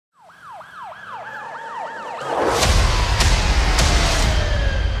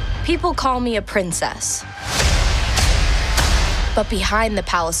People call me a princess. But behind the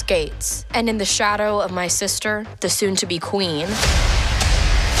palace gates, and in the shadow of my sister, the soon-to-be queen,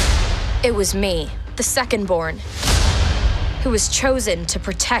 it was me, the second-born, who was chosen to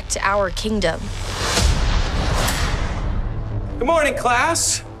protect our kingdom. Good morning,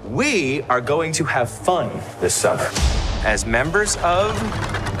 class. We are going to have fun this summer as members of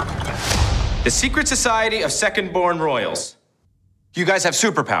the Secret Society of Second-Born Royals. You guys have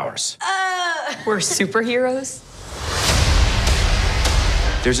superpowers. We're superheroes?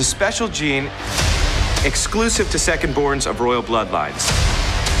 There's a special gene exclusive to second-borns of royal bloodlines.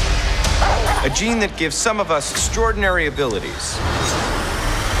 A gene that gives some of us extraordinary abilities.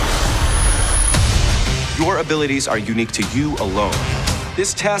 Your abilities are unique to you alone.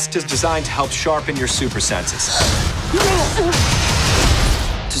 This test is designed to help sharpen your super senses.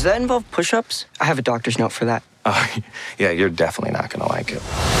 Does that involve push-ups? I have a doctor's note for that. Oh, yeah, you're definitely not gonna like it.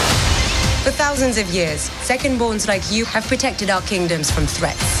 For thousands of years, second-borns like you have protected our kingdoms from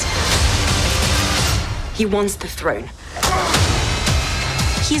threats. He wants the throne.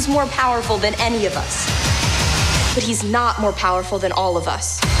 He's more powerful than any of us. But he's not more powerful than all of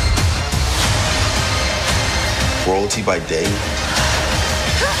us. Royalty by day,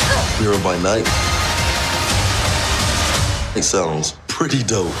 hero by night. It sounds pretty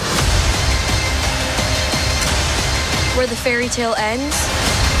dope. Where the fairy tale ends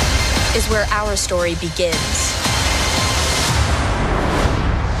is where our story begins.